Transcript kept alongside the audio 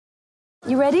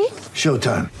You ready?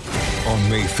 Showtime. On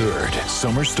May 3rd,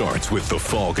 summer starts with The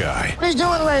Fall Guy. Let's do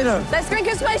it later. Let's drink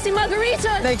a spicy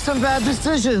margarita. Make some bad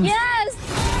decisions. Yes!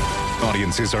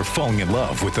 Audiences are falling in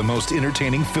love with the most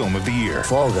entertaining film of the year.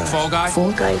 Fall Guy. Fall Guy?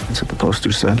 Fall guy. That's what the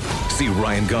poster said. See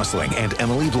Ryan Gosling and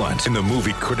Emily Blunt in the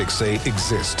movie critics say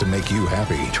exists to make you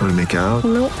happy. Trying to make it out?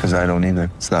 Nope. Because I don't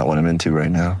either. It's not what I'm into right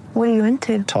now. What are you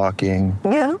into? Talking.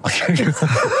 Yeah.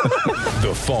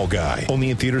 The Fall Guy.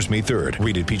 Only in theaters May 3rd.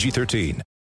 Rated PG-13.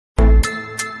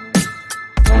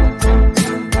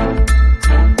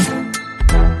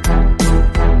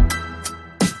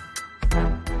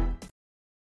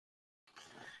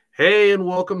 Hey, and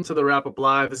welcome to the Wrap Up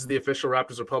Live. This is the official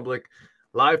Raptors Republic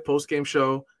live post-game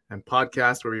show and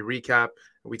podcast where we recap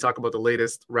and we talk about the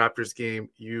latest Raptors game.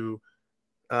 You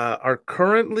are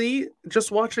currently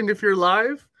just watching if you're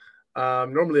live.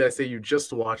 Normally I say you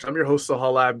just watch. I'm your host,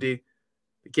 Sahal Abdi.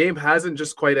 The game hasn't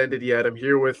just quite ended yet. I'm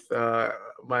here with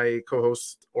my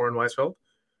co-host, Oren Weisfeld.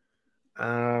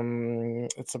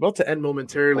 It's about to end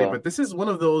momentarily, but this is one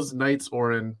of those nights,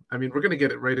 Oren. I mean, we're going to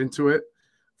get it right into it.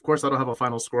 Of course, I don't have a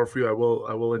final score for you. I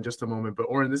will in just a moment. But,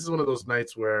 Oren, this is one of those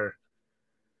nights where,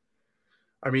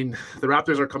 I mean, the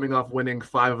Raptors are coming off winning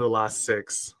 5 of the last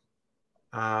 6.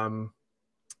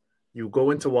 You go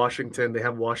into Washington. They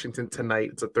have Washington tonight.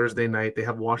 It's a Thursday night. They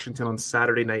have Washington on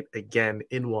Saturday night again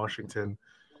in Washington.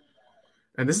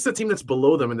 And this is a team that's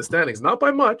below them in the standings. Not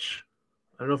by much.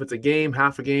 I don't know if it's a game,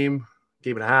 half a game,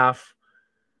 game and a half.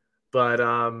 But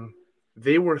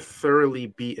they were thoroughly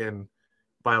beaten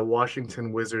by a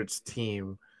Washington Wizards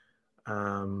team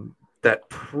that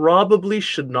probably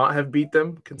should not have beat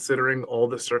them, considering all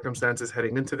the circumstances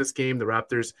heading into this game. The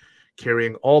Raptors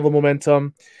carrying all the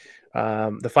momentum.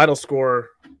 The final score,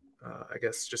 I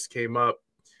guess, just came up.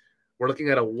 We're looking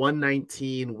at a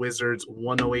 119 Wizards,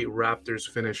 108 Raptors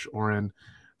finish, Oren.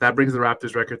 That brings the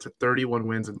Raptors record to 31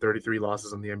 wins and 33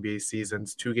 losses on the NBA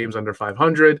seasons, 2 games under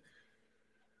 500.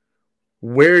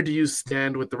 Where do you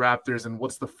stand with the Raptors, and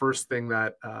what's the first thing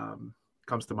that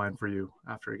comes to mind for you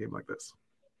after a game like this?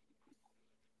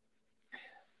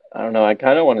 I don't know. I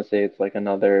kind of want to say it's like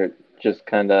another just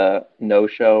kind of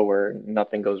no-show where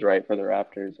nothing goes right for the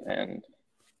Raptors, and,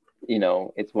 you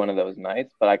know, it's one of those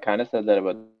nights. But I kind of said that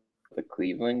about the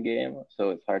Cleveland game, so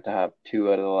it's hard to have 2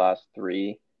 out of the last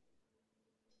 3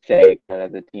 say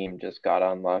that the team just got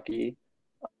unlucky.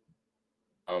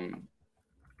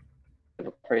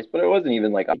 Praise, but it wasn't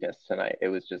even like against tonight. It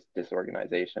was just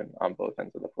disorganization on both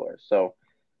ends of the floor. So,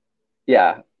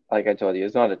 yeah, like I told you,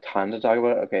 it's not a ton to talk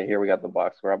about. Okay, here we got the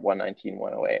Bucks. We're up 119,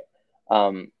 108.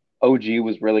 OG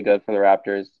was really good for the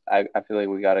Raptors. I feel like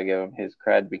we got to give him his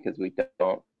cred because we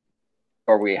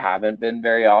haven't been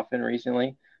very often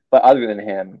recently. But other than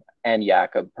him and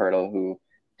Jakob Poeltl, who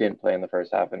didn't play in the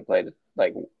first half and played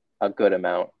like a good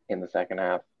amount in the second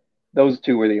half, those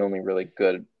 2 were the only really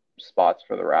good spots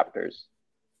for the Raptors.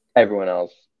 Everyone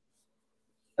else,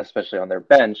 especially on their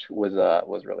bench, was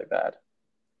really bad.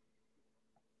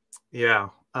 Yeah.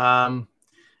 And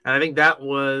I think that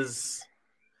was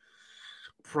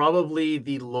probably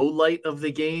the low light of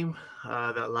the game.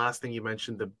 That last thing you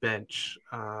mentioned, the bench.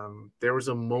 There was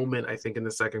a moment, I think, in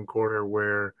the second quarter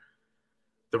where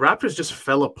the Raptors just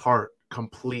fell apart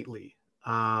completely.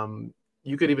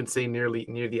 You could even say near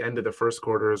the end of the first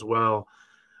quarter as well.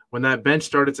 When that bench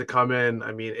started to come in,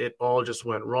 I mean, it all just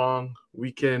went wrong.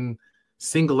 We can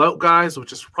single out guys,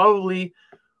 which is probably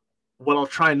what I'll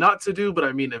try not to do, but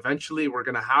I mean, eventually we're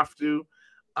going to have to.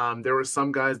 There were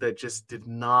some guys that just did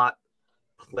not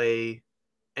play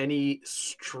any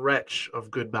stretch of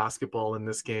good basketball in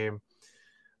this game.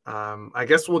 I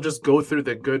guess we'll just go through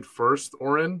the good first,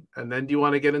 Oren, and then do you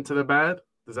want to get into the bad?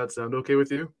 Does that sound okay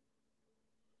with you?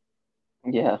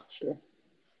 Yeah, sure.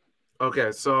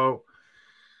 Okay, so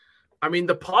I mean,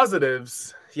 the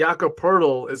positives, Jakob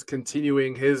Poeltl is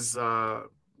continuing his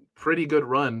pretty good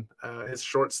run, his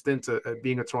short stint at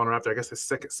being a Toronto Raptor, I guess his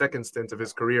second stint of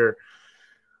his career.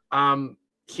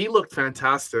 He looked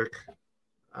fantastic,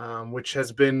 which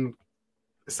has been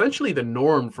essentially the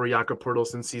norm for Jakob Poeltl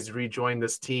since he's rejoined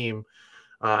this team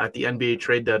at the NBA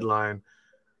trade deadline.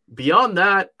 Beyond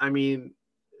that, I mean,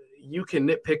 you can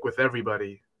nitpick with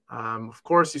everybody. Of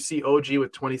course, you see OG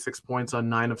with 26 points on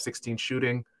 9 of 16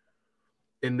 shooting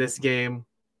in this game,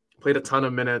 played a ton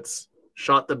of minutes,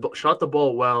 shot the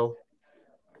ball well,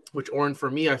 which, Oren,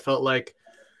 for me, I felt like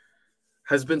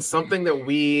has been something that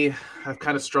we have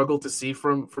kind of struggled to see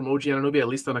from OG Anunoby, at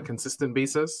least on a consistent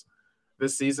basis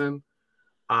this season.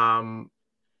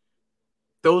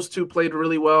 Those 2 played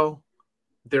really well.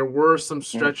 There were some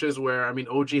stretches where, I mean,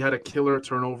 OG had a killer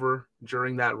turnover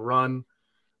during that run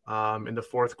in the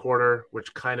fourth quarter,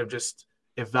 which kind of just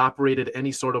evaporated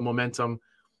any sort of momentum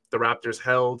the Raptors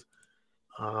held.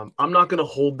 I'm not going to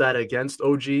hold that against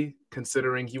OG,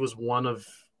 considering he was one of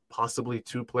possibly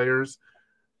two players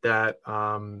that,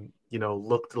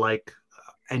 looked like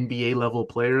NBA level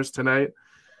players tonight.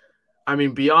 I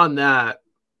mean, beyond that,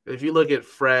 if you look at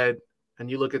Fred and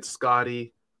you look at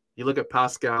Scotty, you look at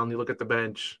Pascal and you look at the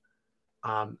bench,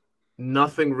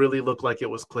 nothing really looked like it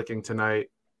was clicking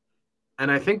tonight. And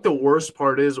I think the worst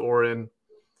part is, Oren,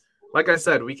 like I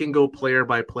said, we can go player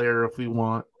by player if we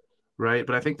want, right?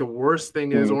 But I think the worst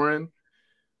thing is, Oren,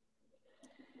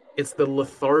 it's the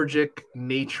lethargic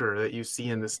nature that you see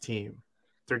in this team.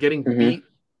 They're getting beat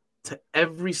to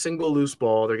every single loose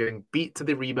ball. They're getting beat to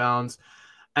the rebounds.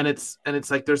 And it's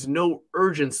like there's no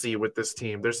urgency with this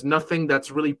team. There's nothing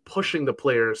that's really pushing the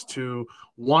players to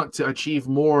want to achieve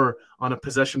more on a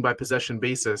possession-by-possession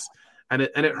basis. And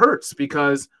it hurts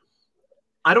because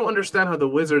I don't understand how the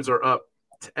Wizards are up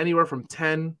to anywhere from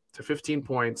 10 to 15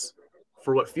 points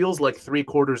for what feels like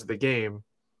 3/4 of the game,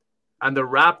 and the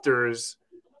Raptors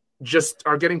just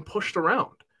are getting pushed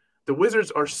around. The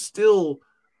Wizards are still,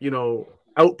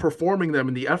 outperforming them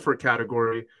in the effort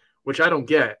category, which I don't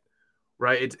get.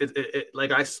 Right.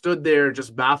 Like I stood there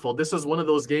just baffled. This is one of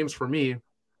those games for me.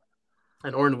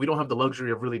 And Oren, we don't have the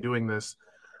luxury of really doing this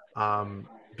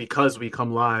because we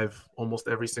come live almost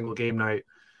every single game night.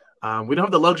 We don't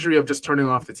have the luxury of just turning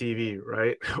off the TV.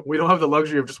 Right. We don't have the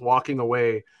luxury of just walking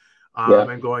away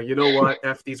and going, you know what?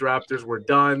 F these Raptors, we're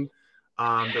done.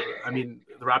 The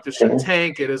Raptors should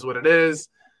tank. It is what it is.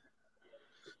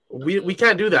 We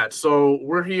can't do that. So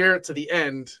we're here to the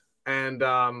end.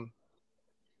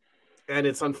 And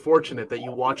it's unfortunate that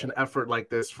you watch an effort like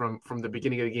this from the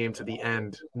beginning of the game to the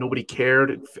end. Nobody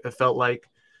cared. It felt like,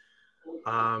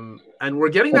 and we're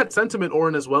getting that sentiment,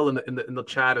 Oren, as well in the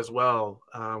chat as well.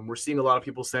 We're seeing a lot of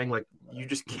people saying like, you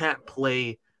just can't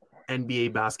play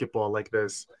NBA basketball like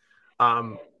this.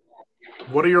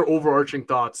 What are your overarching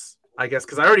thoughts? I guess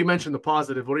because I already mentioned the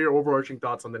positive. What are your overarching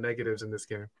thoughts on the negatives in this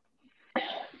game?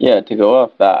 Yeah, to go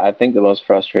off that, I think the most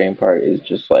frustrating part is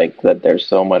just like that they're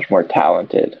so much more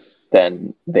talented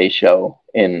than they show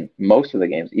in most of the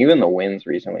games. Even the wins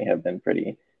recently have been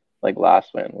pretty, like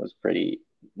last win was pretty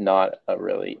not a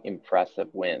really impressive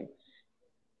win.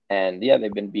 And yeah,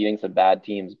 they've been beating some bad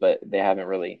teams, but they haven't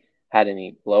really had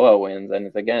any blowout wins.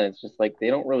 And it's just like they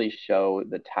don't really show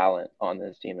the talent on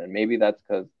this team. And maybe that's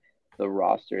because the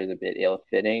roster is a bit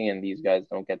ill-fitting and these guys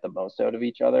don't get the most out of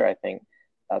each other. I think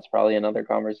that's probably another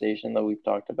conversation that we've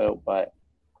talked about. But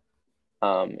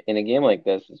in a game like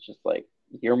this, it's just like,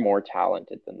 you're more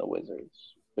talented than the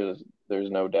Wizards. There's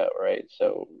no doubt, right?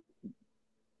 So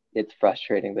it's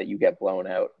frustrating that you get blown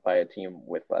out by a team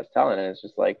with less talent. And it's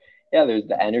just like, yeah, there's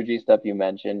the energy stuff you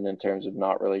mentioned in terms of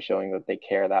not really showing that they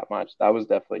care that much. That was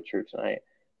definitely true tonight.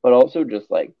 But also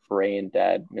just like brain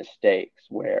dead mistakes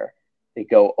where they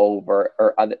go over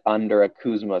or under a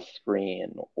Kuzma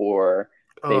screen, or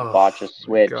they botch a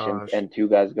switch and two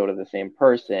guys go to the same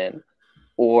person,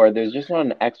 or there's just not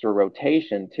an extra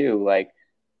rotation too. Like,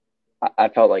 I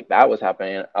felt like that was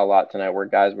happening a lot tonight where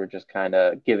guys were just kind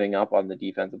of giving up on the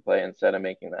defensive play instead of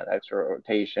making that extra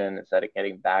rotation, instead of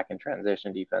getting back in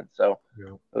transition defense. So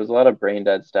There was a lot of brain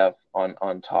dead stuff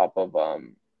on top of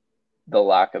the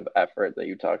lack of effort that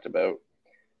you talked about.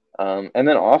 And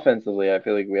then offensively, I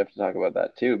feel like we have to talk about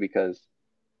that too, because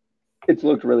it's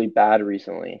looked really bad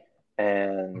recently.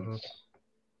 And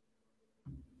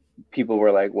people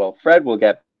were like, well, Fred will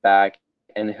get back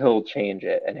and he'll change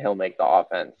it and he'll make the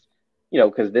offense.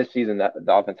 Because this season the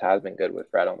offense has been good with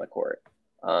Fred on the court.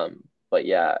 But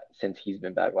yeah, since he's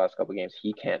been back the last couple of games,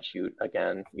 he can't shoot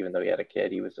again, even though he had a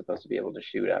kid. He was supposed to be able to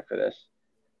shoot after this.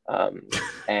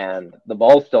 And the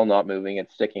ball's still not moving.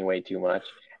 It's sticking way too much.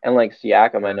 And like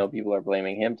Siakam, I know people are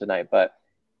blaming him tonight, but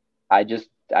I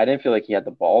didn't feel like he had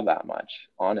the ball that much,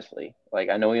 honestly. Like,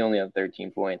 I know he only had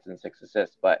 13 points and 6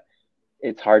 assists, but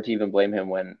it's hard to even blame him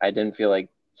when I didn't feel like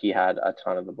he had a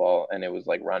ton of the ball and it was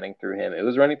like running through him. It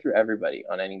was running through everybody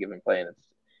on any given play. And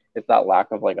it's that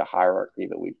lack of like a hierarchy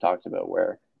that we've talked about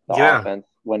where the offense,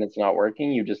 when it's not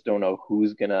working, you just don't know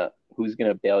who's gonna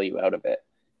bail you out of it.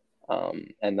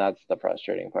 And that's the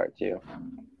frustrating part too.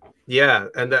 Yeah.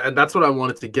 And that's what I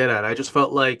wanted to get at. I just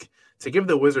felt like, to give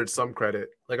the Wizards some credit,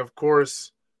 like, of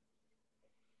course,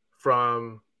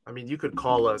 you could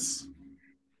call us,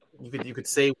 you could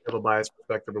say we have a biased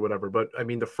perspective or whatever, but I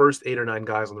mean, the first 8 or 9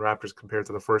 guys on the Raptors compared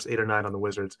to the first 8 or 9 on the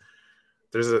Wizards,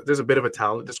 there's a bit of a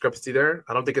talent discrepancy there.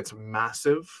 I don't think it's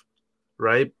massive,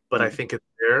 right? But I think it's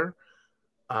there.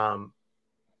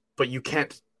 But you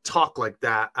can't talk like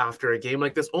that after a game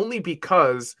like this, only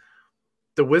because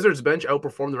the Wizards bench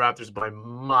outperformed the Raptors by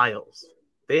miles.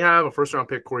 They have a first-round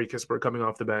pick, Corey Kispert, coming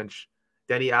off the bench.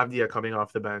 Denny Avdia coming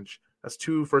off the bench. That's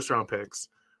 2 first-round picks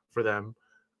for them.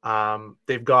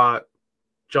 They've got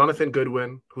Jonathan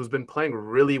Goodwin, who's been playing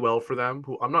really well for them,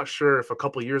 who I'm not sure if a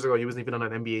couple years ago he wasn't even on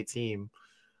an NBA team,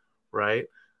 right?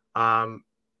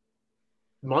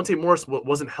 Monte Morris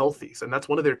wasn't healthy, and that's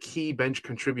one of their key bench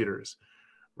contributors,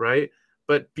 right?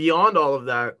 But beyond all of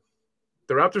that,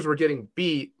 the Raptors were getting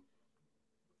beat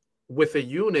with a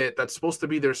unit that's supposed to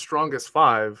be their strongest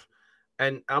 5.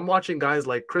 And I'm watching guys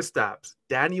like Kristaps,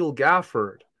 Daniel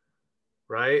Gafford,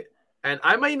 right? And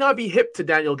I might not be hip to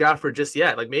Daniel Gafford just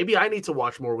yet. Like, maybe I need to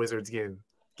watch more Wizards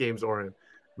games, Oren.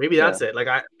 Maybe that's it. Like,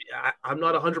 I'm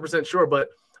not 100% sure, but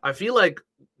I feel like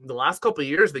the last couple of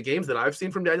years, the games that I've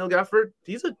seen from Daniel Gafford,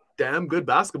 he's a damn good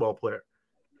basketball player.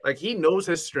 Like, he knows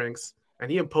his strengths,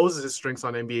 and he imposes his strengths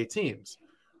on NBA teams,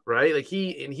 right? Like,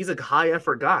 he's a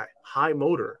high-effort guy, high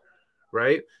motor,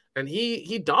 right? And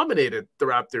he dominated the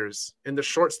Raptors in the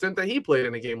short stint that he played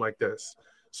in a game like this.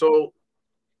 So,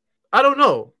 I don't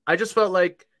know. I just felt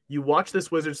like you watch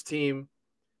this Wizards team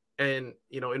and,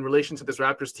 in relation to this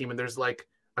Raptors team, and there's like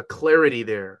a clarity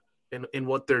there in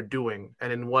what they're doing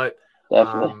and in what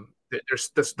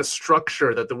there's the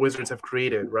structure that the Wizards have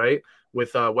created, right?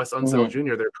 With Wes Unseld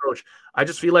Jr., their coach. I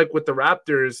just feel like with the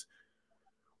Raptors,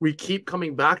 we keep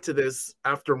coming back to this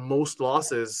after most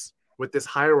losses with this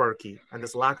hierarchy and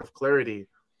this lack of clarity.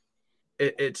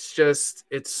 It's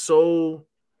so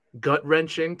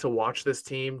gut-wrenching to watch this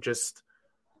team just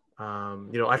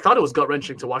I thought it was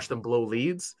gut-wrenching to watch them blow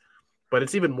leads, but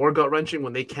it's even more gut-wrenching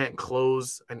when they can't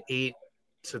close an 8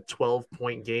 to 12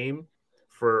 point game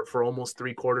for almost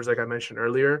 3 quarters, like I mentioned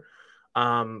earlier.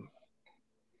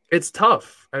 It's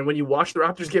tough. And when you watch the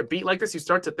Raptors get beat like this, you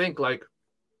start to think like,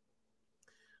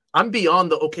 I'm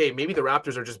beyond maybe the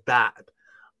Raptors are just bad.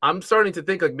 I'm starting to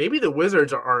think like maybe the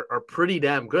Wizards are pretty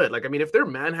damn good. Like, I mean, if they're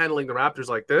manhandling the Raptors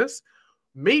like this,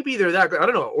 maybe they're that good. I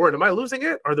don't know. Or am I losing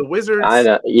it? Are the Wizards? I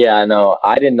know. Yeah, I know.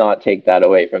 I did not take that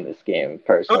away from this game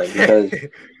personally because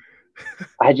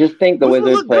I just think the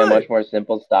Wizards play a much more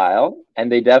simple style,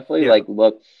 and they definitely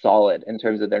look solid in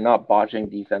terms of they're not botching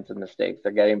defensive mistakes.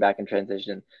 They're getting back in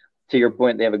transition. To your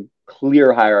point, they have a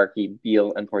clear hierarchy.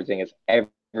 Beal and Porzingis,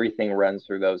 everything runs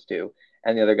through those two,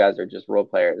 and the other guys are just role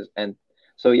players. And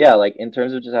so, yeah, like in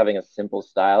terms of just having a simple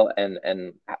style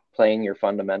and playing your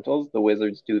fundamentals, the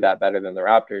Wizards do that better than the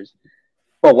Raptors.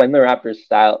 But when the Raptors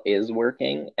style is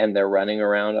working and they're running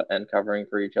around and covering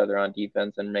for each other on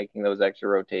defense and making those extra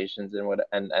rotations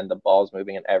and the ball's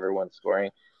moving and everyone's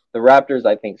scoring, the Raptors,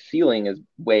 I think, ceiling is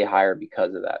way higher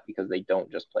because of that, because they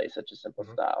don't just play such a simple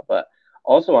style. But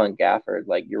also on Gafford,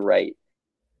 like you're right.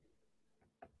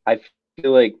 I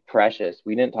feel like Precious,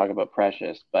 we didn't talk about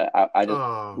Precious, but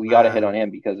we got to hit on him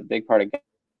because a big part of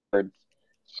Gafford's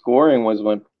scoring was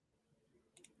when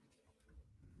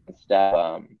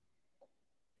Pirtle.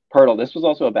 This was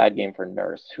also a bad game for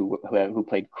Nurse, who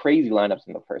played crazy lineups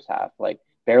in the first half. Like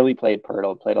barely played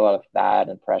Pirtle, played a lot of Thad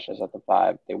and Precious at the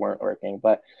 5. They weren't working,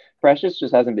 but Precious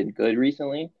just hasn't been good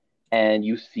recently. And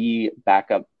you see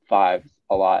backup 5s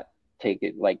a lot take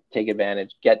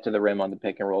advantage, get to the rim on the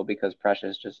pick and roll because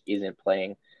Precious just isn't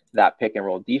playing that pick and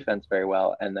roll defense very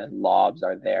well. And then lobs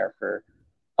are there for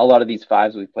a lot of these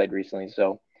 5s we've played recently.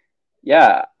 So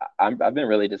yeah, I've been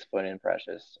really disappointed in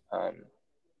Precious.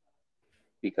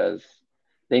 Because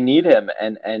they need him,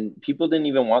 and people didn't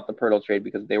even want the Pirtle trade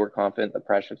because they were confident that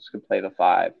Precious could play the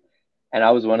 5, and I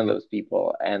was one of those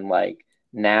people. And like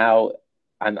now,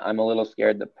 I'm a little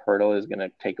scared that Pirtle is going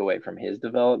to take away from his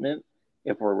development.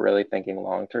 If we're really thinking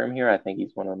long term here, I think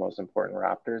he's one of the most important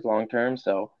Raptors long term.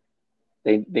 So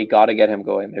they got to get him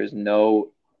going. There's no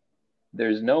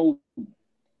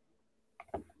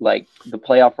like the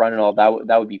playoff run and all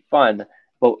that would be fun.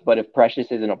 But if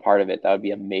Precious isn't a part of it, that would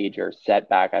be a major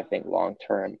setback, I think, long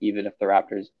term, even if the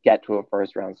Raptors get to a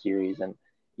first round series. And,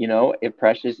 if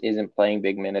Precious isn't playing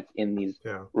big minutes in these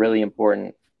really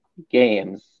important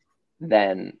games,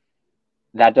 then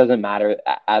that doesn't matter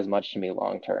as much to me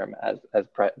long term as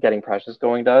getting Precious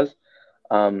going does.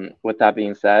 With that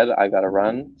being said, I got to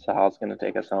run. Sahal's going to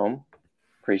take us home.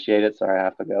 Appreciate it. Sorry I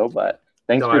have to go, but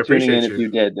thanks for tuning in. If you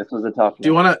did, this was a tough one. Do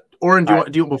you want to, Oren? Do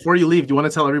you before you leave? Do you want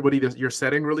to tell everybody your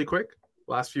setting really quick?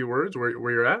 Last few words, where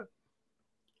you're at.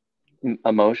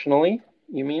 Emotionally,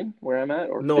 you mean where I'm at,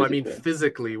 or no? Physically? I mean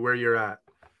physically, where you're at.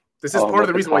 This is part of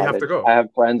the reason why you have to go. I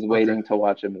have friends waiting to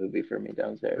watch a movie for me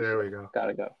downstairs. There we go.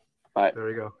 Gotta go. Bye. There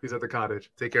we go. He's at the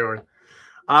cottage. Take care, Oren.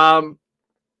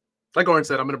 Like Oren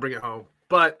said, I'm going to bring it home,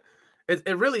 but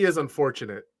it really is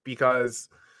unfortunate because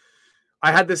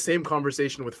I had this same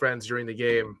conversation with friends during the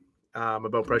game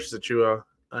about Precious Achiuwa,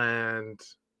 and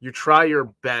you try your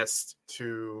best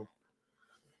to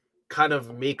kind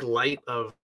of make light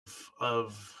of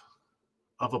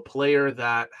a player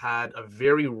that had a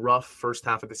very rough first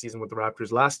half of the season with the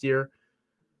Raptors last year.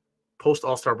 Post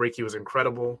All-Star break, he was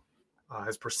incredible.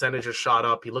 His percentages shot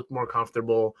up. He looked more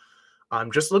comfortable.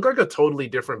 Just looked like a totally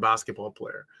different basketball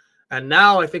player. And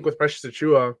now I think with Precious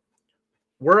Achiuwa,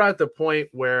 we're at the point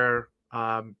where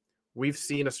we've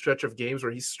seen a stretch of games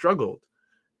where he struggled.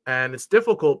 And it's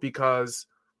difficult because,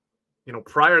 you know,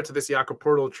 prior to this Jakob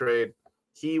Poeltl trade,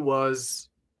 he was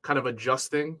kind of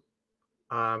adjusting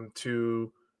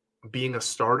to being a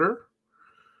starter.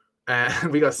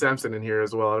 And we got Samson in here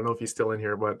as well. I don't know if he's still in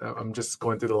here, but I'm just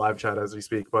going through the live chat as we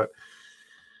speak. But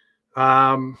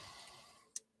I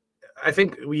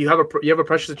think you have a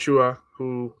Precious Achiuwa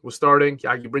who was starting.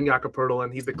 Yeah, you bring Jakob Poeltl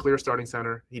in. He's the clear starting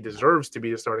center. He deserves to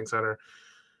be the starting center.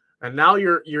 And now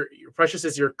your Precious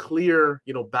is your clear,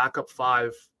 you know, backup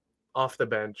five off the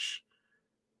bench,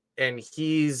 and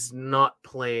he's not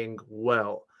playing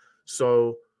well.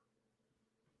 So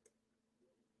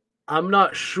I'm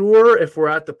not sure if we're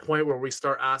at the point where we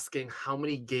start asking how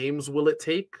many games will it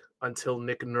take until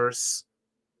Nick Nurse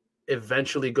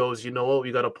eventually goes, you know what,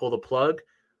 we got to pull the plug.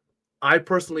 I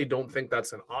personally don't think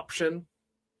that's an option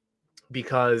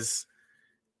because,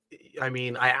 I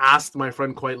mean, I asked my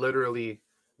friend quite literally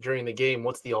during the game,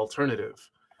 what's the alternative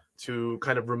to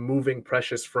kind of removing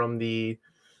Precious from the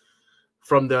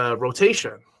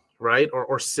rotation, right?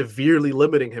 Or severely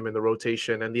limiting him in the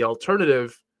rotation. And the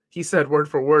alternative, he said word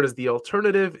for word, is the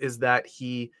alternative is that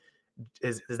he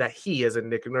as in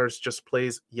Nick Nurse just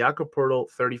plays Jakob Poeltl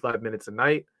 35 minutes a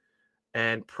night,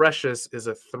 and Precious is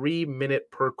a 3-minute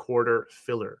per quarter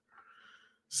filler.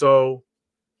 So,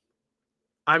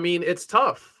 I mean, it's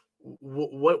tough.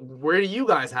 Where do you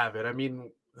guys have it? I mean,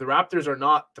 the Raptors are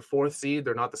not the 4th seed.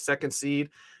 They're not the 2nd seed.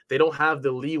 They don't have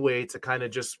the leeway to kind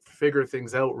of just figure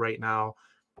things out right now.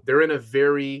 They're in a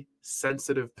very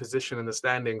sensitive position in the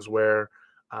standings where,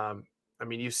 I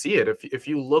mean, you see it. If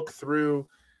you look through,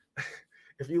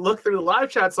 if you look through the live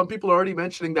chat, some people are already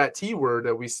mentioning that T word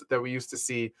that we used to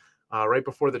see right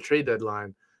before the trade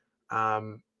deadline.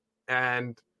 And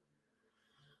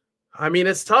I mean,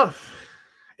 it's tough.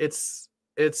 It's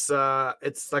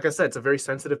like I said, it's a very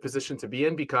sensitive position to be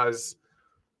in because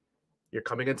you're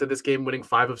coming into this game winning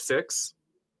 5 of 6.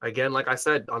 Again, like I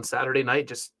said, on Saturday night,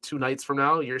 just 2 nights from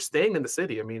now, you're staying in the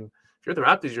city. I mean, if you're the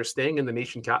Raptors, you're staying in the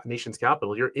nation's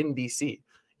capital. You're in DC.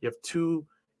 You have 2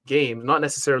 games, not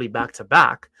necessarily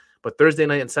back-to-back, but Thursday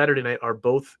night and Saturday night are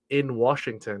both in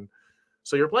Washington.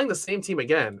 So you're playing the same team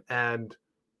again. And,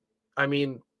 I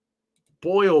mean,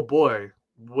 boy, oh boy,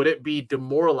 would it be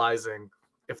demoralizing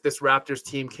if this Raptors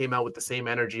team came out with the same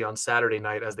energy on Saturday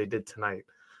night as they did tonight.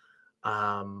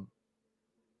 I'm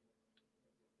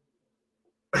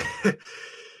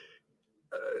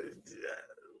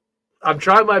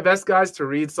trying my best, guys, to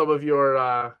read some of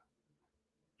your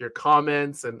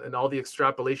comments and all the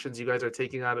extrapolations you guys are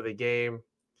taking out of the game.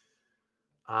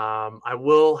 I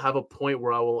will have a point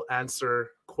where I will answer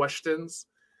questions.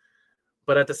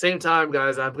 But at the same time,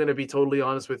 guys, I'm going to be totally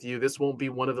honest with you. This won't be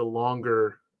one of the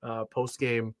longer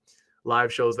post-game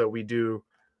live shows that we do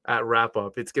at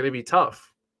Wrap-Up. It's going to be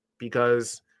tough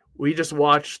because we just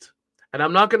watched, and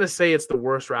I'm not going to say it's the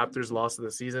worst Raptors loss of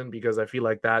the season because I feel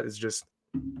like that is just,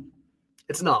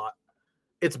 it's not.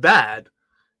 It's bad.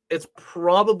 It's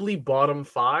probably bottom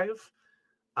 5.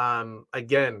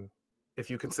 Again, if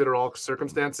you consider all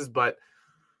circumstances, but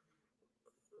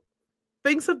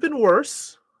things have been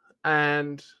worse,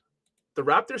 and the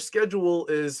Raptors schedule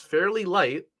is fairly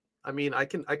light. I mean, I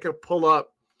can pull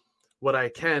up what I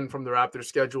can from the Raptors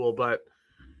schedule, but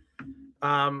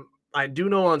I do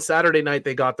know on Saturday night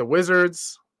they got the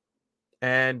Wizards,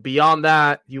 and beyond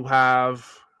that, you have,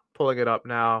 pulling it up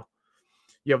now,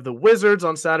 you have the Wizards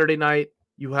on Saturday night.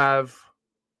 You have,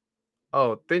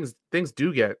 things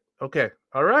do get, okay,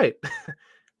 all right.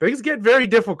 Things get very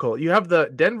difficult. You have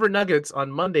the Denver Nuggets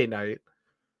on Monday night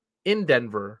in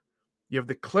Denver. You have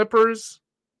the Clippers,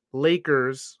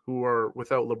 Lakers, who are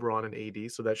without LeBron and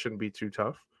AD, so that shouldn't be too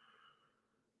tough.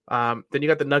 Then you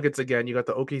got the Nuggets again. You got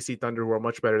the OKC Thunder, who are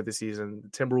much better this season. The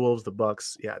Timberwolves, the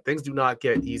Bucks. Yeah, things do not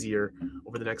get easier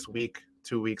over the next week,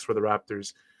 2 weeks for the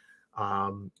Raptors.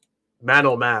 Man,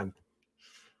 oh man.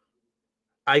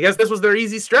 I guess this was their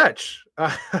easy stretch.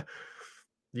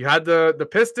 You had the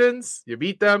Pistons, you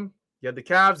beat them. You had the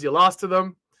Cavs, you lost to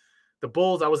them. The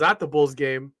Bulls, I was at the Bulls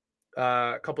game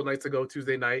a couple nights ago,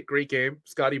 Tuesday night. Great game.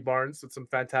 Scotty Barnes with some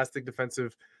fantastic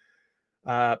defensive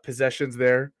possessions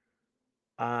there.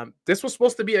 This was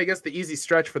supposed to be, I guess, the easy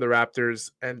stretch for the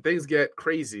Raptors, and things get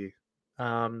crazy.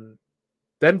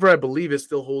 Denver, I believe, is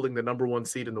still holding the number 1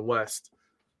 seed in the West.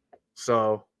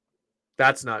 So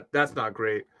that's not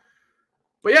great.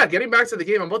 But yeah, getting back to the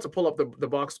game, I'm about to pull up the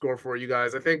box score for you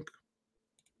guys. I think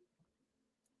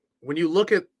when you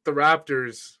look at the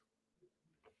Raptors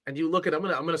and you look at, I'm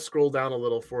gonna scroll down a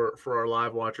little for our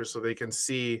live watchers so they can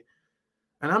see.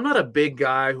 And I'm not a big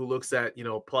guy who looks at,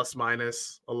 plus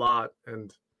minus a lot,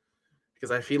 and because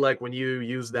I feel like when you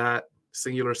use that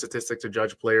singular statistic to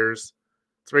judge players,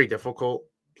 it's very difficult.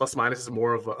 Plus minus is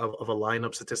more of a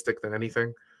lineup statistic than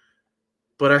anything.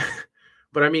 But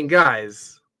I mean,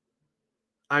 guys,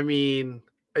 are we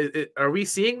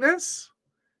seeing this?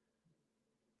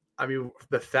 I mean,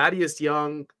 the Thaddeus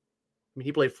Young,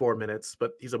 he played 4 minutes,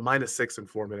 but he's a -6 in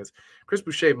 4 minutes. Chris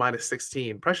Boucher,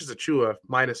 -16. Precious Achiuwa,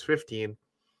 -15.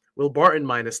 Will Barton,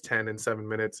 -10 in 7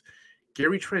 minutes.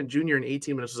 Gary Trent Jr. in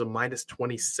 18 minutes was a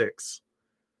 -26.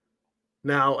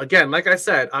 Now, again, like I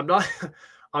said, I'm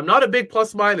not a big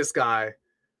plus minus guy,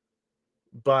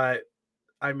 but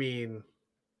I mean,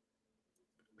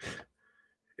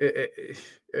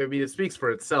 it speaks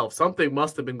for itself. Something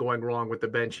must have been going wrong with the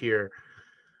bench here.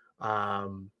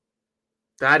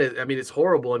 It's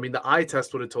horrible. I mean, the eye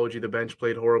test would have told you the bench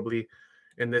played horribly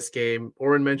in this game.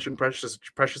 Oren mentioned Precious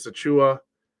Achiuwa,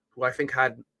 who I think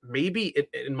had maybe,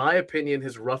 in my opinion,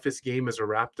 his roughest game as a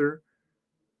Raptor.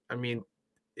 I mean,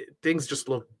 things just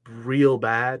look real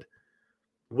bad.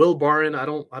 Will Barton, I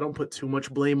don't put too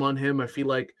much blame on him. I feel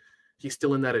like he's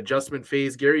still in that adjustment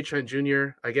phase. Gary Trent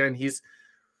Jr., again,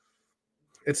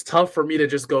 it's tough for me to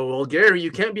just go, well, Gary,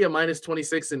 you can't be a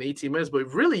 -26 in 18 minutes, but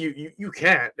really you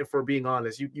can't, if we're being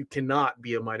honest. You cannot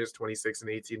be a -26 in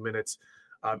 18 minutes,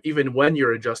 even when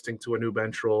you're adjusting to a new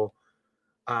bench role.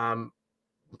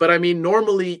 But I mean,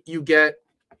 normally you get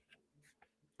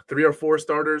 3 or 4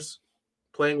 starters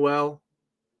playing well,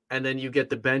 and then you get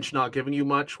the bench not giving you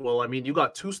much. Well, I mean, you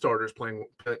got 2 starters playing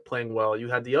well. You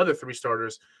had the other 3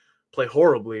 starters play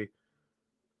horribly,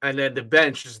 and then the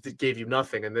bench just gave you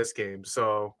nothing in this game.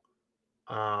 So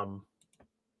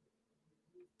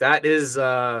that is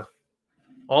all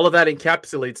of that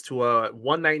encapsulates to a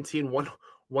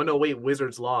 119-108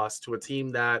 Wizards loss to a team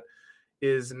that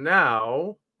is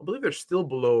now, I believe they're still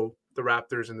below the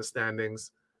Raptors in the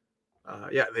standings.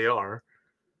 Yeah, they are.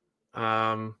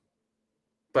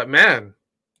 But man,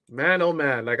 oh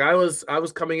man, like I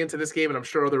was coming into this game, and I'm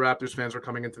sure other Raptors fans were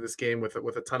coming into this game with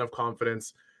a ton of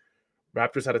confidence.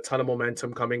 Raptors had a ton of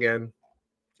momentum coming in.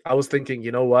 I was thinking,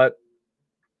 you know what?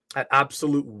 At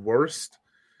absolute worst,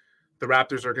 the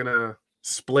Raptors are gonna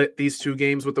split these 2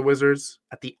 games with the Wizards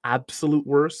at the absolute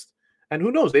worst. And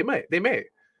who knows? They may.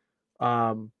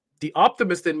 The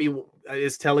optimist in me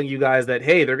is telling you guys that,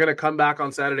 hey, they're gonna come back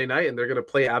on Saturday night and they're gonna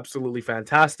play absolutely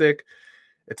fantastic.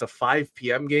 It's a 5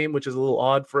 p.m. game, which is a little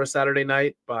odd for a Saturday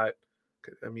night, but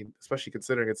I mean, especially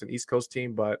considering it's an East Coast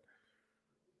team. But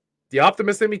the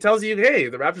optimist in me tells you, hey,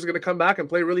 the Raptors are going to come back and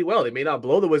play really well. They may not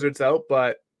blow the Wizards out,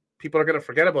 but people are going to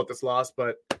forget about this loss.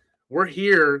 But we're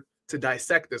here to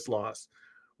dissect this loss,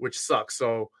 which sucks.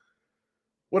 So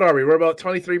what are we? We're about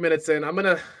 23 minutes in. I'm going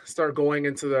to start going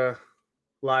into the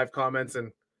live comments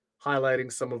and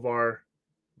highlighting some of our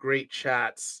great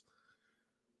chats,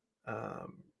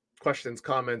 questions,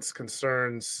 comments,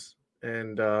 concerns,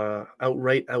 and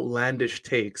outright outlandish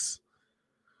takes.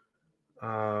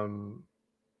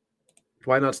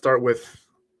 Why not start with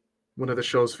one of the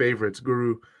show's favorites,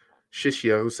 Guru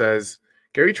Shishya, who says,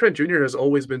 Gary Trent Jr. has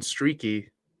always been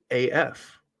streaky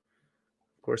AF.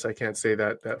 Of course, I can't say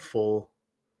that full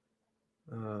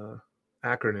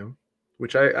acronym,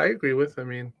 which I agree with. I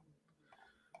mean,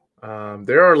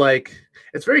 there are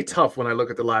it's very tough when I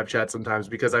look at the live chat sometimes,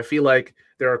 because I feel like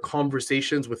there are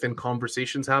conversations within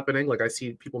conversations happening. Like I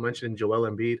see people mentioning Joel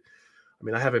Embiid. I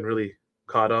mean, I haven't really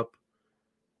caught up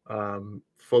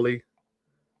fully,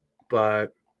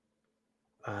 but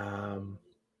I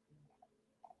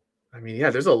mean, yeah,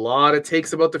 there's a lot of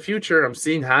takes about the future. I'm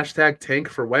seeing hashtag tank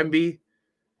for Wemby.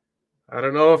 I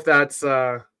don't know if that's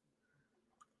a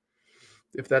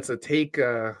take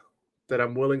that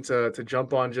I'm willing to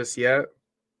jump on just yet.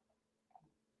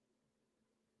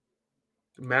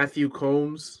 Matthew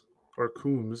Coombs,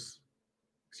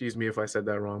 excuse me if I said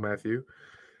that wrong, Matthew,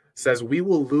 says we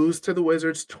will lose to the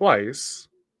Wizards twice,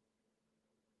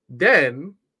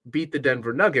 then beat the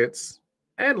Denver Nuggets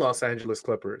and Los Angeles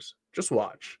Clippers. Just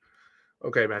watch.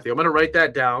 Okay, Matthew, I'm going to write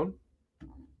that down.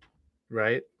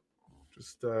 Right?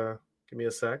 Just give me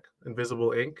a sec.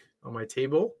 Invisible ink on my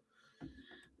table.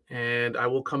 And I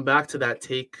will come back to that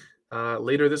take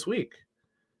later this week.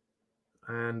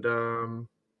 And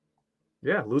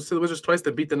lose to the Wizards twice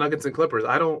to beat the Nuggets and Clippers.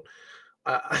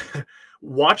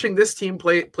 watching this team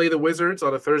play the Wizards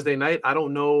on a Thursday night, I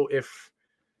don't know if,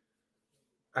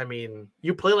 I mean,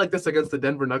 you play like this against the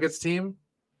Denver Nuggets team,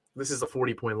 this is a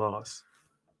 40-point loss.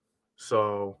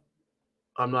 So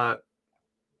I'm not,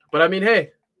 but I mean,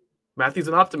 hey, Matthew's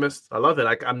an optimist. I love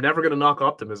it. I'm never going to knock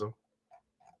optimism.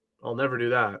 I'll never do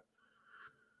that.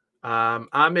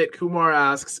 Amit Kumar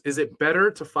asks, is it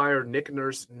better to fire Nick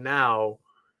Nurse now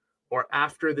or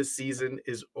after the season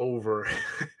is over?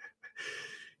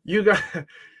 You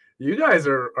guys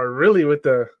are really with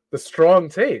the strong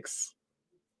takes.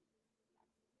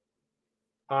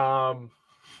 I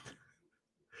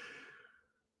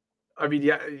mean,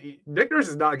 yeah, Nick Nurse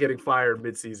is not getting fired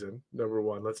midseason, number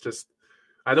one.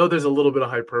 I know there's a little bit of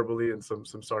hyperbole and some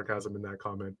sarcasm in that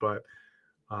comment, but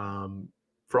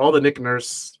for all the Nick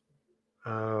Nurse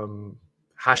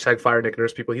hashtag fire Nick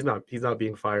Nurse people, he's not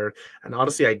being fired. And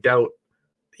honestly, I doubt,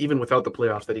 even without the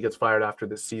playoffs, that he gets fired after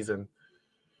this season.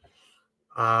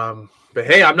 But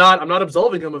hey, I'm not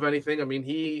absolving him of anything. I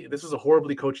mean, this was a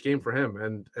horribly coached game for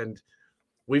him, and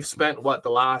we've spent the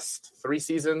last 3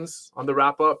 seasons on the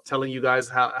wrap up telling you guys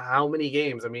how many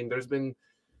games. I mean, there's been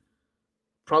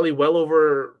probably well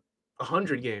over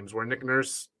 100 games where Nick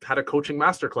Nurse had a coaching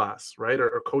masterclass, right?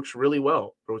 Or coached really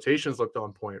well. Rotations looked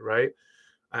on point, right?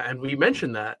 And we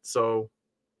mentioned that. So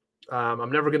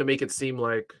I'm never going to make it seem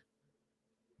like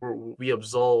we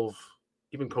absolve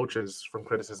even coaches from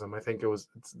criticism. I think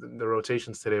the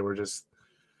rotations today were just,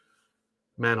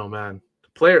 man, oh man.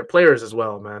 Players as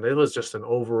well, man. It was just an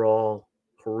overall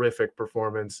horrific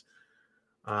performance.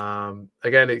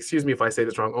 Again, excuse me if I say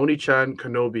this wrong. Oni-chan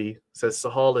Kenobi says,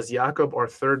 Sahal, is Jakob our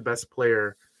third best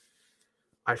player?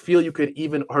 I feel you could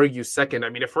even argue second. I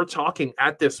mean, if we're talking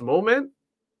at this moment,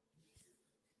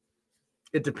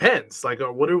 it depends. Like,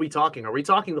 what are we talking? Are we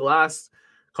talking the last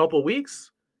couple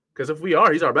weeks? Because if we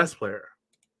are, he's our best player,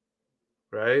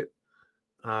 right?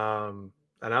 And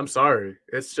I'm sorry.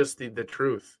 It's just the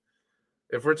truth.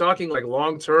 If we're talking like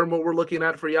long-term, what we're looking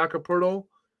at for Jakob Poeltl,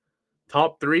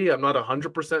 top 3, I'm not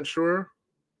 100% sure.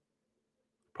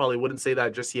 Probably wouldn't say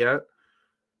that just yet.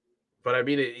 But I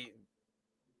mean,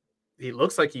 he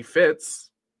looks like he fits.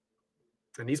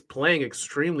 And he's playing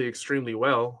extremely, extremely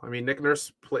well. I mean, Nick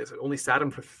Nurse only sat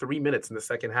him for 3 minutes in the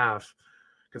second half.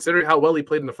 Considering how well he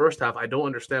played in the first half, I don't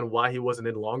understand why he wasn't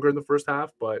in longer in the first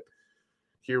half. But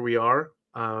here we are.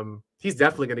 He's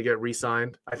definitely going to get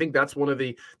re-signed. I think that's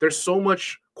there's so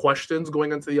much questions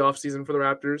going into the offseason for the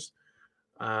Raptors.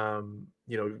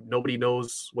 Nobody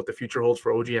knows what the future holds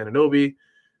for OG Anunoby.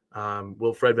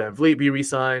 Will Fred VanVleet be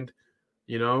re-signed?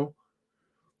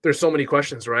 There's so many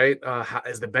questions, right?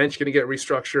 Is the bench going to get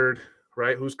restructured,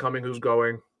 right? Who's coming, who's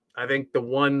going? I think the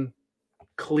one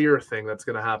clear thing that's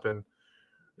going to happen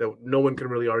that no one can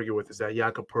really argue with is that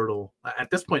Jakob Poeltl,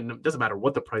 at this point, it doesn't matter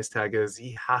what the price tag is,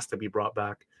 he has to be brought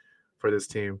back for this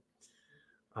team.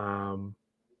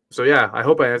 So yeah, I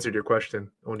hope I answered your question,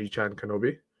 Oni-chan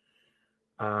Kenobi.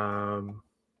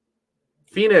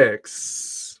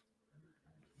 Phoenix,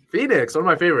 one of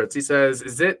my favorites. He says,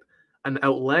 is it an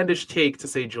outlandish take to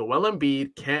say Joel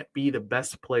Embiid can't be the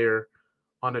best player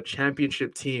on a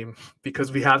championship team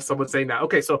because we have someone saying that?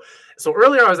 Okay, so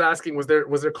earlier I was asking, was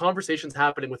there conversations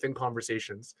happening within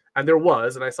conversations? And there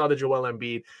was, and I saw the Joel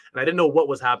Embiid, and I didn't know what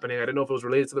was happening. I didn't know if it was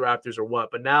related to the Raptors or what,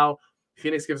 but now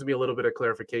Phoenix gives me a little bit of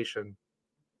clarification.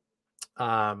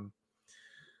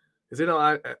 Is it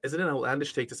an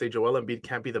outlandish take to say Joel Embiid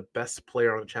can't be the best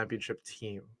player on a championship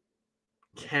team?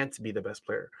 Can't be the best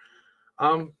player.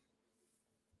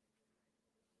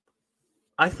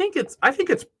 I think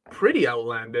it's pretty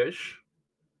outlandish.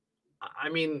 I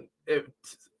mean,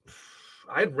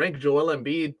 I'd rank Joel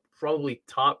Embiid probably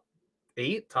top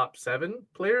 8, top 7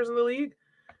 players in the league.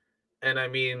 And I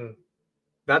mean,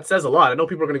 that says a lot. I know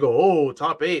people are going to go, oh,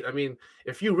 top 8. I mean,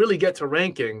 if you really get to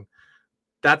ranking,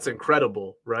 that's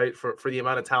incredible, right? For the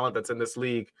amount of talent that's in this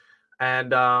league.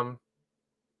 And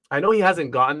I know he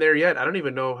hasn't gotten there yet. I don't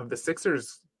even know, have the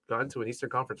Sixers gotten to an Eastern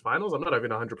Conference Finals? I'm not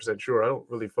even 100% sure. I don't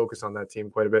really focus on that team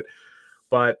quite a bit.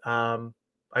 But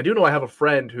I do know I have a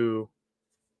friend who,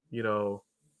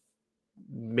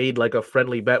 made like a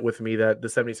friendly bet with me that the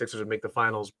 76ers would make the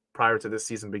finals prior to this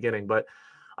season beginning. But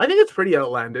I think it's pretty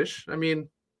outlandish. I mean,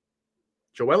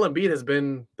 Joel Embiid has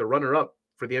been the runner-up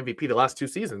for the MVP the last 2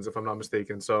 seasons, if I'm not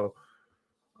mistaken. So,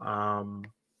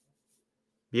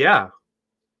 yeah.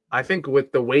 I think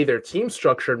with the way their team's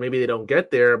structured, maybe they don't get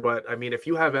there. But, I mean, if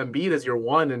you have Embiid as your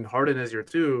 1 and Harden as your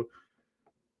 2,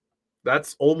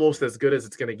 that's almost as good as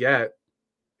it's going to get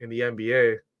in the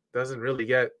NBA. Doesn't really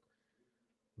get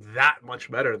that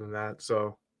much better than that.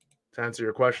 So, to answer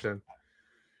your question,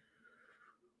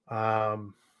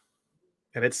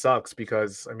 And it sucks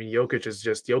because I mean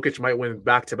Jokic might win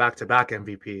back-to-back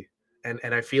MVP. And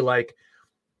I feel like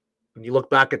when you look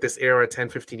back at this era 10,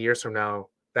 15 years from now,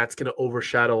 that's going to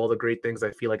overshadow all the great things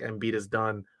I feel like Embiid has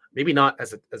done. Maybe not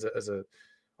as a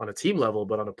on a team level,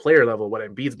 but on a player level, what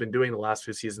Embiid's been doing the last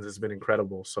few seasons has been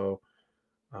incredible. So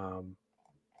got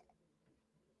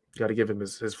to give him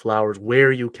his flowers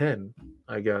where you can,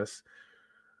 I guess.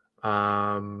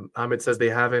 Ahmed says they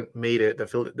haven't made it. The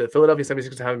Philadelphia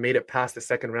 76ers haven't made it past the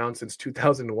second round since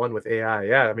 2001 with AI.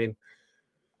 Yeah, I mean,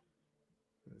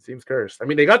 it seems cursed. I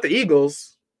mean, they got the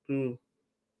Eagles, who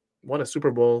won a Super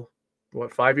Bowl,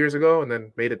 5 years ago, and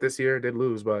then made it this year, did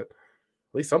lose, but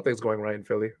at least something's going right in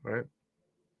Philly, right?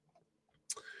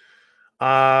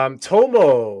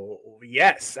 Tomo,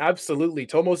 yes, absolutely.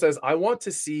 Tomo says, I want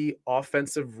to see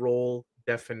offensive role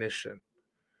definition.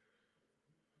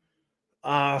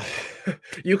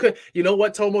 You know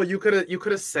what, Tomo, you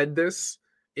could have said this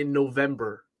in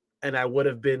November and I would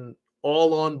have been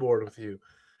all on board with you,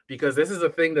 because this is a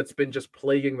thing that's been just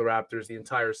plaguing the Raptors the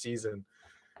entire season.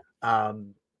 I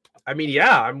mean,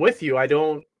 yeah, I'm with you.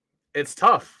 It's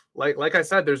tough. Like I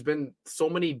said, there's been so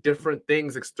many different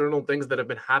things, external things that have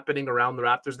been happening around the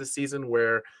Raptors this season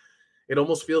where it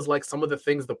almost feels like some of the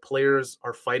things the players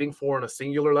are fighting for on a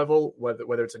singular level,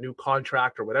 whether it's a new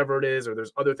contract or whatever it is, or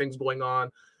there's other things going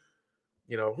on,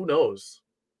 who knows,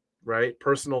 right?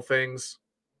 Personal things.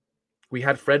 We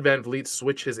had Fred VanVleet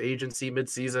switch his agency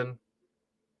midseason,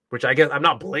 which I guess I'm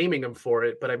not blaming him for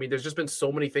it, but I mean, there's just been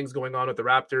so many things going on with the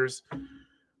Raptors.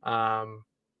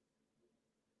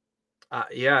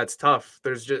 Yeah, it's tough.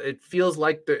 It feels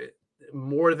like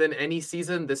more than any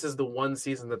season, this is the one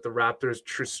season that the Raptors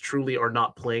truly are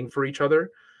not playing for each other.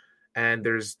 And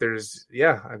there's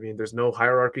no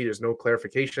hierarchy. There's no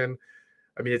clarification.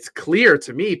 I mean, it's clear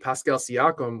to me, Pascal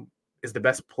Siakam is the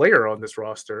best player on this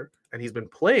roster, and he's been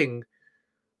playing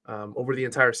over the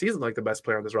entire season like the best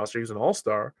player on this roster. He was an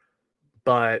all-star.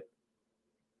 But,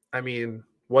 I mean,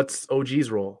 what's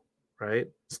OG's role, right?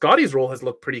 Scotty's role has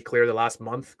looked pretty clear the last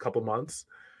couple months,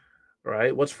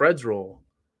 right? What's Fred's role?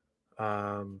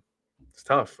 It's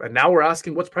tough. And now we're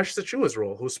asking, what's Precious Achiuwa's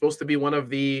role, who's supposed to be one of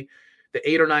the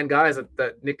 8 or 9 guys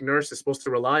that Nick Nurse is supposed to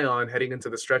rely on heading into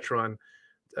the stretch run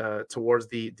towards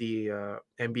the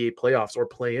NBA playoffs or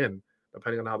play-in,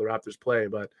 depending on how the Raptors play.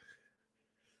 But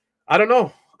I don't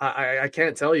know. I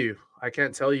can't tell you. I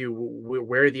can't tell you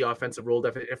where the offensive role,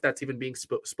 if that's even being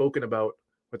spoken about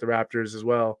with the Raptors as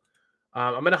well.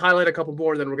 I'm going to highlight a couple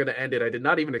more, then we're going to end it. I did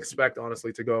not even expect,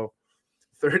 honestly, to go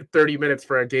 30 minutes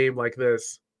for a game like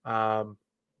this. But,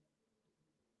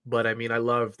 I mean, I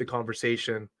love the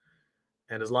conversation.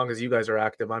 And as long as you guys are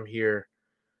active, I'm here.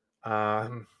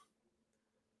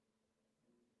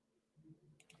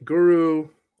 Guru,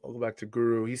 I'll go back to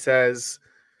Guru. He says,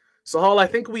 Sahal, I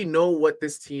think we know what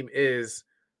this team is.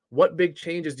 What big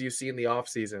changes do you see in the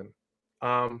offseason?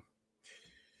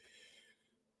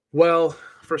 Well,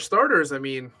 for starters, I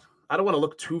mean, I don't want to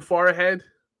look too far ahead,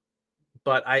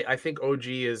 but I think OG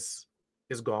is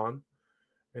gone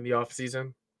in the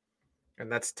offseason.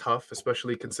 And that's tough,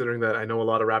 especially considering that I know a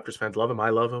lot of Raptors fans love him. I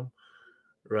love him,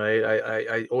 right?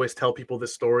 I always tell people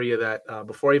this story that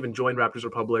before I even joined Raptors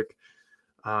Republic,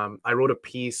 I wrote a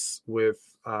piece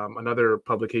with another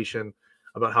publication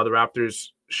about how the Raptors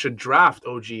should draft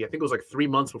OG. I think it was like 3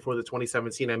 months before the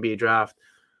 2017 NBA draft.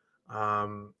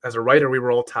 As a writer, we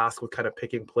were all tasked with kind of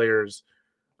picking players,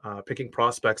 picking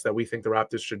prospects that we think the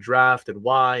Raptors should draft and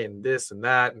why and this and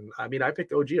that. And I mean, I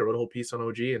picked OG. I wrote a whole piece on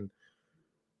OG, and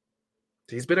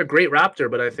he's been a great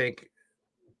Raptor, but I think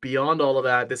beyond all of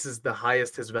that, this is the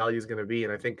highest his value is going to be.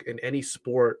 And I think in any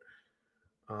sport,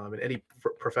 in any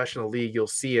professional league, you'll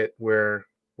see it where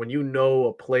when you know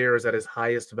a player is at his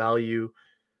highest value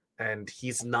and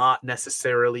he's not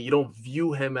necessarily, you don't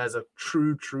view him as a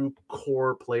true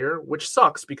core player, which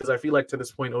sucks because I feel like to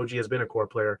this point, OG has been a core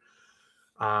player.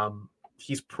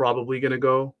 He's probably going to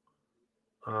go.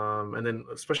 And then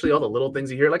especially all the little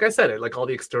things you hear, like I said, like all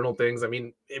the external things. I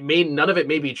mean, none of it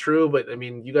may be true, but I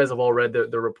mean, you guys have all read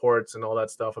the reports and all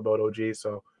that stuff about OG.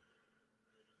 So,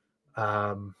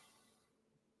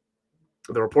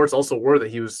 the reports also were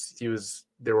that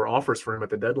there were offers for him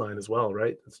at the deadline as well,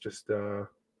 right? It's just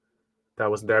that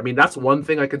wasn't there. I mean, that's one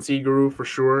thing I can see, Guru, for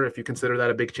sure. If you consider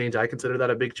that a big change, I consider that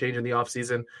a big change in the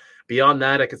offseason. Beyond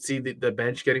that, I could see the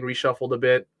bench getting reshuffled a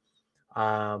bit.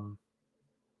 I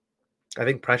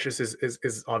think Precious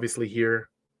is obviously here.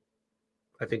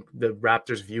 I think the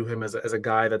Raptors view him as a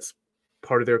guy that's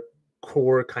part of their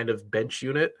core kind of bench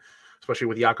unit, especially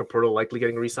with Jakob Poeltl likely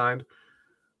getting re-signed.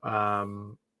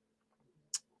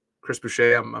 Chris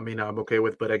Boucher, I'm okay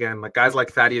with, but again, like guys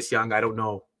like Thaddeus Young, I don't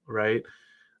know, right?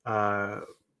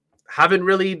 Haven't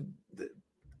really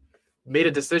made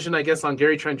a decision, I guess, on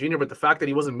Gary Trent Jr., but the fact that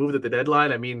he wasn't moved at the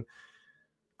deadline, I mean,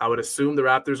 I would assume the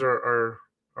Raptors are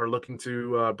looking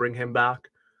to bring him back.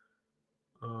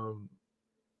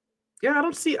 Yeah, I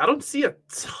don't see a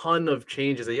ton of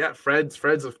changes. Yeah,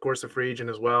 Fred's of course a free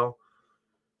agent as well.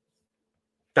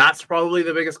 That's probably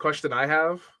the biggest question I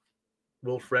have.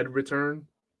 Will Fred return?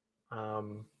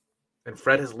 And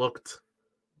Fred has looked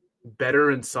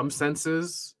better in some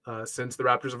senses since the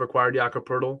Raptors have acquired Jakob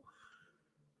Poeltl.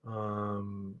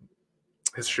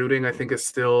 His shooting, I think, is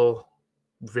still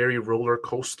very roller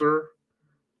coaster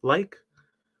like,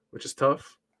 which is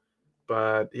tough.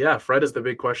 But yeah, Fred is the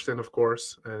big question, of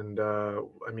course, and I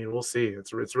mean, we'll see.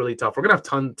 It's really tough. We're gonna have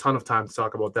ton of time to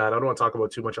talk about that. I don't want to talk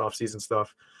about too much offseason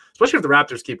stuff, especially if the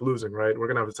Raptors keep losing. Right, we're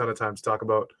gonna have a ton of time to talk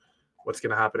about what's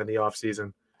gonna happen in the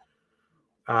offseason.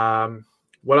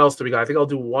 What else do we got? I think I'll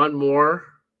do one more,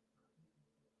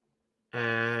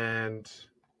 and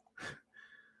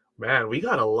man, we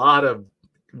got a lot of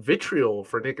vitriol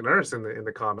for Nick Nurse in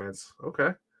the comments.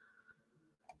 Okay.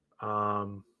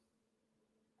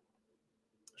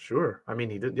 Sure. I mean,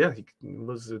 he did. Yeah, he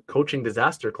was a coaching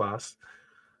disaster class,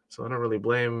 so I don't really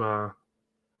blame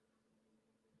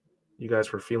you guys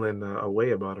for feeling a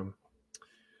way about him.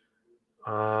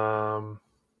 I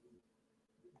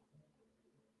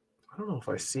don't know if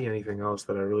I see anything else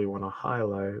that I really want to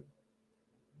highlight.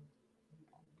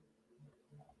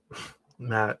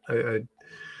 Matt, that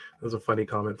was a funny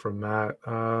comment from Matt.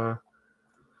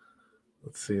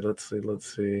 Let's see.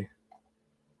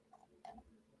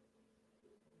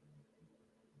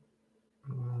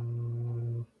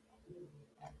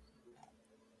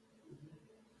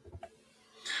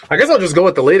 I guess I'll just go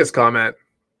with the latest comment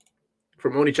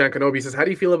from Oni-chan Kenobi. He says, how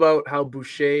do you feel about how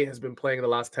Boucher has been playing in the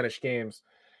last 10-ish games?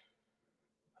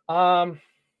 I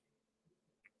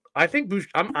think Boucher,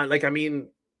 I'm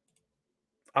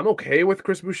okay with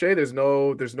Chris Boucher. There's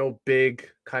no big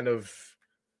kind of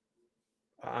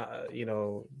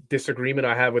disagreement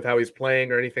I have with how he's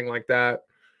playing or anything like that.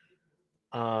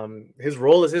 His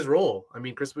role is his role. I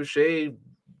mean, Chris Boucher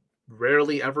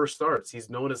rarely ever starts. He's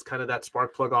known as kind of that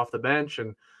spark plug off the bench,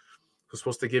 and who's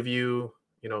supposed to give you,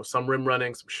 some rim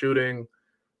running, some shooting,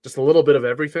 just a little bit of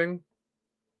everything,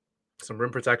 some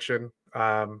rim protection.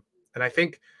 And I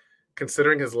think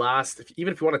considering his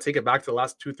even if you want to take it back to the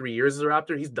last 2-3 years as a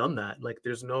Raptor, he's done that. Like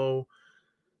he's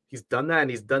done that, and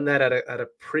he's done that at a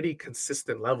pretty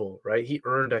consistent level, right? He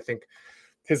earned, I think,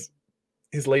 his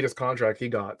latest contract he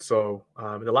got. So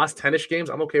in the last 10-ish games,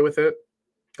 I'm okay with it.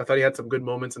 I thought he had some good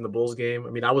moments in the Bulls game. I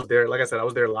mean, I was there. Like I said, I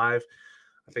was there live.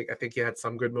 I think he had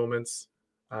some good moments.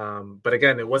 But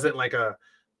again, it wasn't like a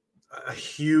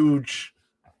huge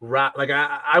like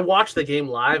I watched the game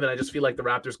live, and I just feel like the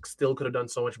Raptors still could have done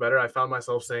so much better. I found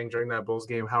myself saying during that Bulls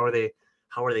game, how are they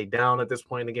down at this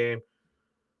point in the game?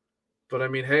 But I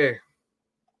mean, hey,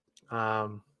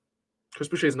 Chris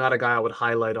Boucher is not a guy I would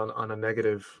highlight on a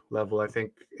negative level. I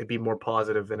think it'd be more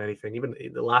positive than anything. Even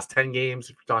in the last 10 games,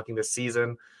 if you're talking this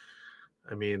season,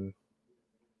 I mean,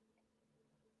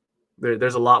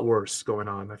 there's a lot worse going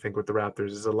on, I think, with the Raptors.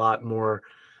 There's a lot more.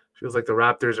 Feels like the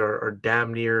Raptors are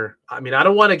damn near. I mean, I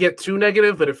don't want to get too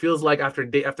negative, but it feels like after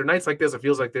nights like this, it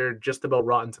feels like they're just about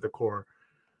rotten to the core.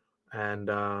 And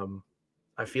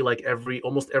I feel like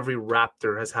almost every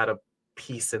Raptor has had a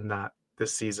piece in that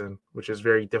this season, which is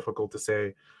very difficult to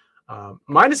say.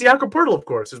 Minus Jakob Poeltl, of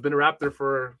course, who's been a Raptor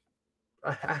for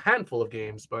a handful of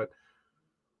games, but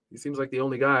he seems like the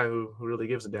only guy who really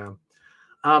gives a damn.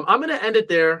 I'm going to end it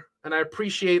there, and I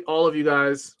appreciate all of you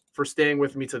guys for staying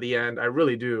with me to the end. I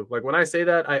really do. Like, when I say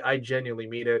that, I genuinely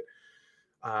mean it.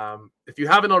 If you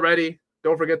haven't already,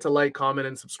 don't forget to like, comment,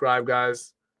 and subscribe,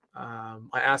 guys. I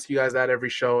ask you guys that every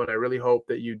show, and I really hope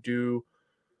that you do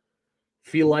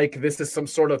feel like this is some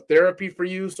sort of therapy for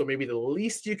you. So maybe the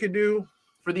least you can do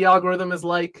for the algorithm is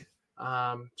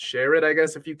share it, I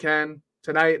guess, if you can.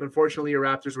 Tonight, unfortunately, your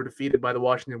Raptors were defeated by the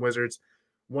Washington Wizards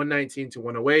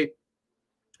 119-108.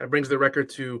 That brings the record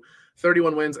to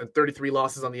 31 wins and 33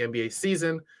 losses on the NBA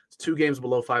season. It's 2 games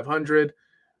below 500.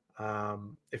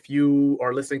 If you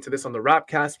are listening to this on the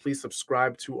Rapcast, please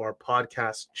subscribe to our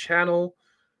podcast channel.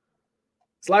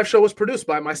 This live show was produced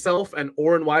by myself and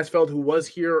Oren Weisfeld, who was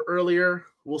here earlier.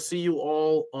 We'll see you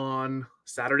all on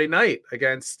Saturday night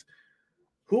against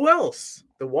who else?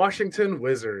 The Washington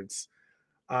Wizards.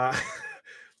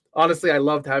 Honestly, I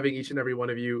loved having each and every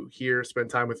one of you here spend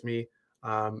time with me.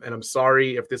 And I'm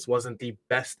sorry if this wasn't the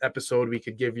best episode we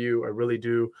could give you. I really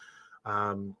do.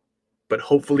 But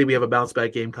hopefully we have a bounce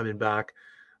back game coming back.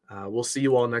 We'll see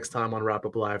you all next time on Wrap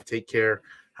Up Live. Take care.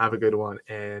 Have a good one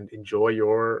and enjoy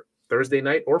your Thursday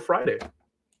night or Friday.